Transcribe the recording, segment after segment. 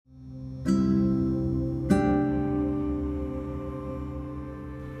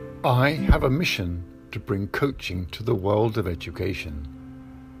I have a mission to bring coaching to the world of education.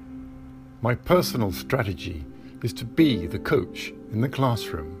 My personal strategy is to be the coach in the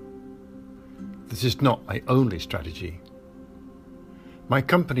classroom. This is not my only strategy. My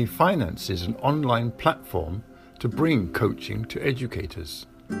company finances an online platform to bring coaching to educators.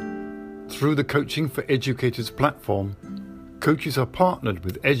 Through the Coaching for Educators platform, coaches are partnered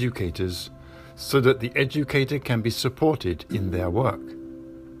with educators so that the educator can be supported in their work.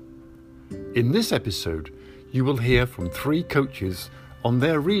 In this episode, you will hear from 3 coaches on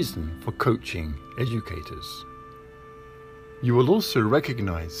their reason for coaching educators. You will also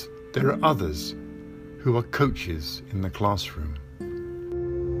recognize there are others who are coaches in the classroom.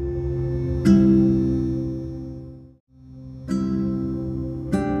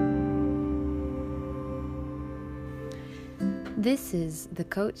 This is the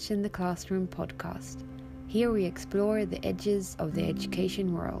Coach in the Classroom podcast. Here we explore the edges of the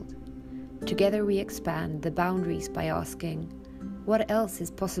education world. Together we expand the boundaries by asking, what else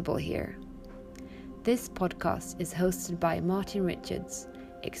is possible here? This podcast is hosted by Martin Richards,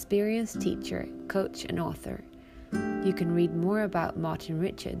 experienced teacher, coach and author. You can read more about Martin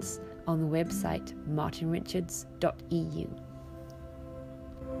Richards on the website martinrichards.eu.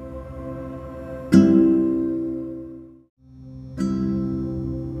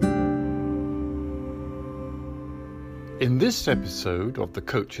 In this episode of The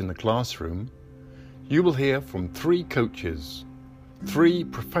Coach in the Classroom, you will hear from 3 coaches, 3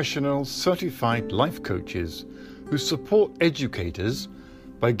 professional certified life coaches who support educators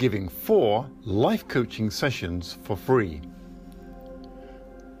by giving 4 life coaching sessions for free.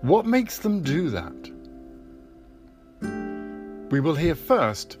 What makes them do that? We will hear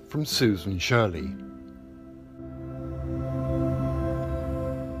first from Susan Shirley.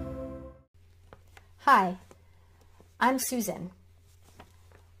 Hi, I'm Susan.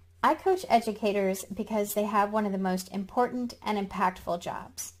 I coach educators because they have one of the most important and impactful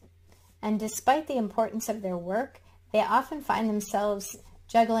jobs. And despite the importance of their work, they often find themselves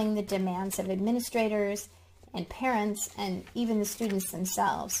juggling the demands of administrators and parents and even the students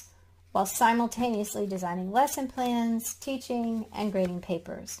themselves, while simultaneously designing lesson plans, teaching, and grading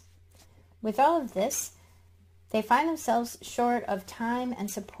papers. With all of this, they find themselves short of time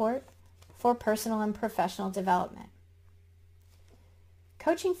and support for personal and professional development.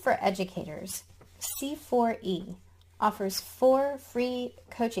 Coaching for Educators, C4E, offers 4 free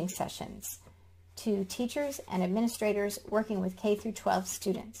coaching sessions to teachers and administrators working with K-12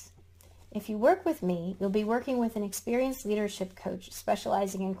 students. If you work with me, you'll be working with an experienced leadership coach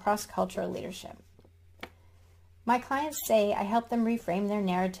specializing in cross-cultural leadership. My clients say I help them reframe their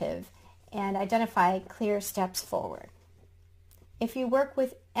narrative and identify clear steps forward. If you work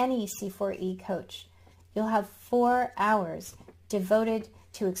with any C4E coach, you'll have 4 hours devoted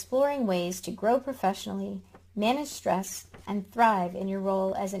to exploring ways to grow professionally, manage stress, and thrive in your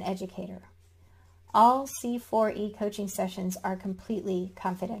role as an educator. All C4E coaching sessions are completely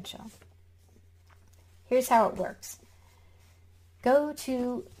confidential. Here's how it works. Go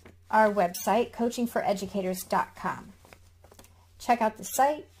to our website, coachingforeducators.com. Check out the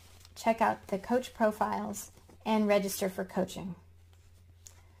site, check out the coach profiles, and register for coaching.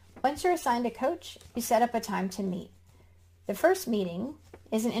 Once you're assigned a coach, you set up a time to meet. The first meeting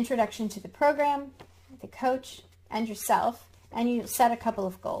is an introduction to the program, the coach, and yourself, and you set a couple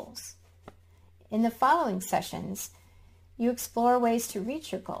of goals. In the following sessions, you explore ways to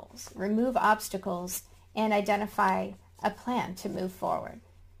reach your goals, remove obstacles, and identify a plan to move forward.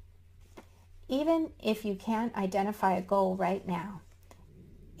 Even if you can't identify a goal right now,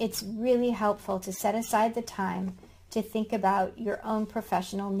 it's really helpful to set aside the time to think about your own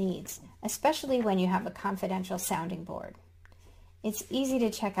professional needs, especially when you have a confidential sounding board. It's easy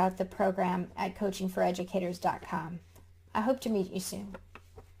to check out the program at coachingforeducators.com. I hope to meet you soon.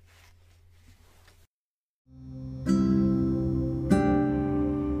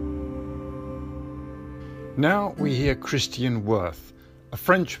 Now we hear Christian Worth, a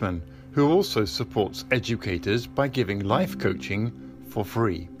Frenchman who also supports educators by giving life coaching for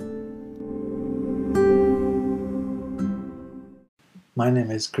free. My name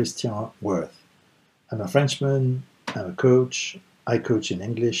is Christian Worth. I'm a Frenchman, I'm a coach. I coach in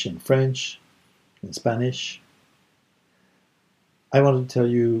English, in French, in Spanish. I want to tell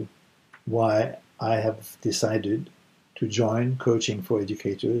you why I have decided to join Coaching for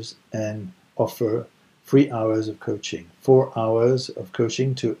Educators and offer 3 hours of coaching, 4 hours of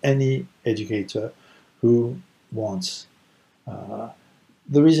coaching to any educator who wants.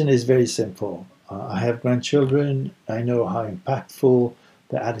 The reason is very simple. I have grandchildren. I know how impactful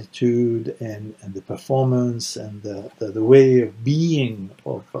the attitude and the performance and the way of being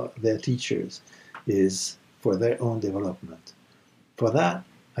of their teachers is for their own development. For that,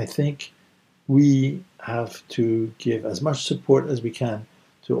 I think we have to give as much support as we can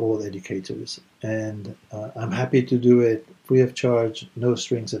to all educators. And I'm happy to do it free of charge, no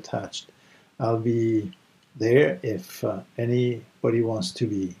strings attached. I'll be there if anybody wants to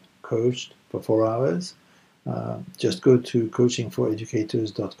be coached for 4 hours. Just go to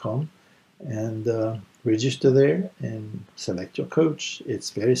coachingforeducators.com and register there and select your coach.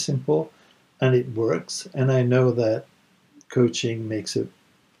 It's very simple and it works. And I know that coaching makes a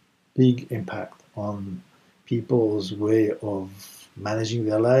big impact on people's way of managing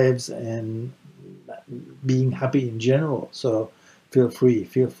their lives and being happy in general. So feel free.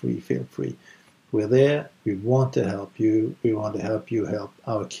 We're there. We want to help you. We want to help you help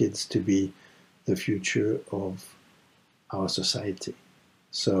our kids to be the future of our society.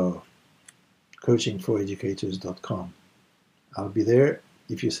 So coachingforeducators.com. I'll be there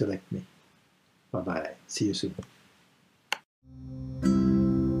if you select me. Bye-bye. See you soon.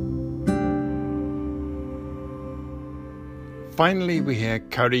 Finally, we hear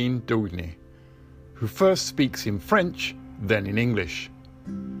Karine Doudny, who first speaks in French, then in English.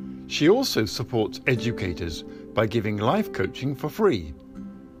 She also supports educators by giving life coaching for free.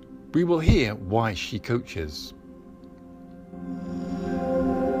 We will hear why she coaches.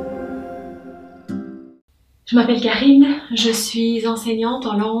 Je m'appelle Karine, je suis enseignante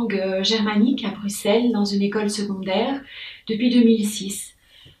en langue germanique à Bruxelles dans une école secondaire depuis 2006.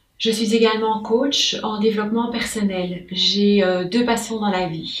 Je suis également coach en développement personnel. J'ai 2 passions dans la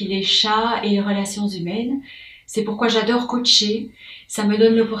vie, les chats et les relations humaines. C'est pourquoi j'adore coacher. Ça me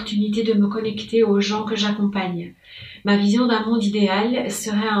donne l'opportunité de me connecter aux gens que j'accompagne. Ma vision d'un monde idéal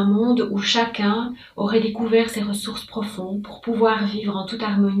serait un monde où chacun aurait découvert ses ressources profondes pour pouvoir vivre en toute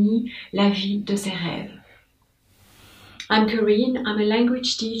harmonie la vie de ses rêves. I'm Karine. I'm a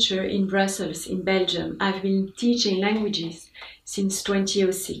language teacher in Brussels, in Belgium. I've been teaching languages since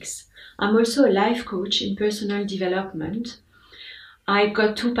 2006. I'm also a life coach in personal development. I've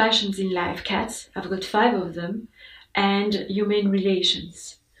got 2 passions in life, cats, I've got 5 of them, and human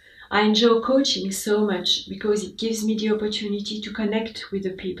relations. I enjoy coaching so much because it gives me the opportunity to connect with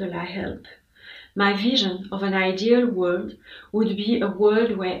the people I help. My vision of an ideal world would be a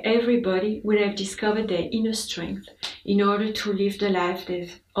world where everybody would have discovered their inner strength in order to live the life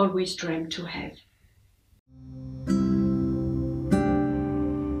they've always dreamed to have.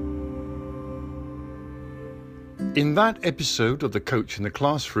 In that episode of The Coach in the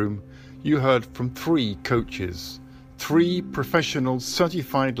Classroom, you heard from 3 coaches, 3 professional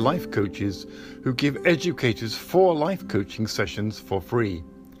certified life coaches who give educators 4 life coaching sessions for free.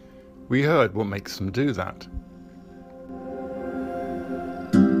 We heard what makes them do that.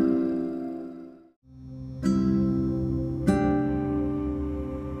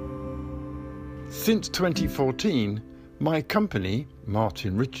 Since 2014, my company,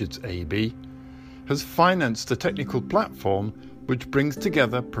 Martin Richards AB, has financed the technical platform which brings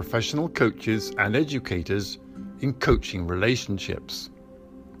together professional coaches and educators in coaching relationships.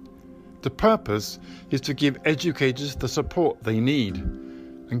 The purpose is to give educators the support they need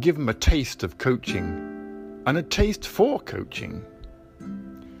and give them a taste of coaching and a taste for coaching.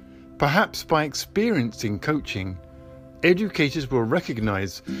 Perhaps by experiencing coaching, educators will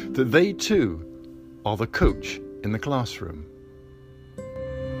recognize that they too are the coach in the classroom.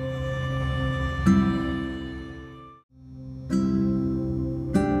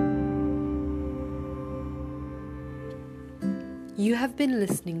 You have been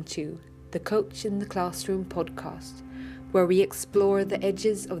listening to the Coach in the Classroom podcast, where we explore the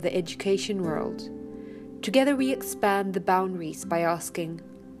edges of the education world. Together we expand the boundaries by asking,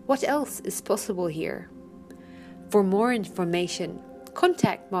 what else is possible here? For more information,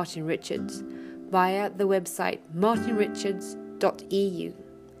 contact Martin Richards via the website martinrichards.eu.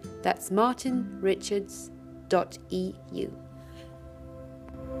 That's martinrichards.eu.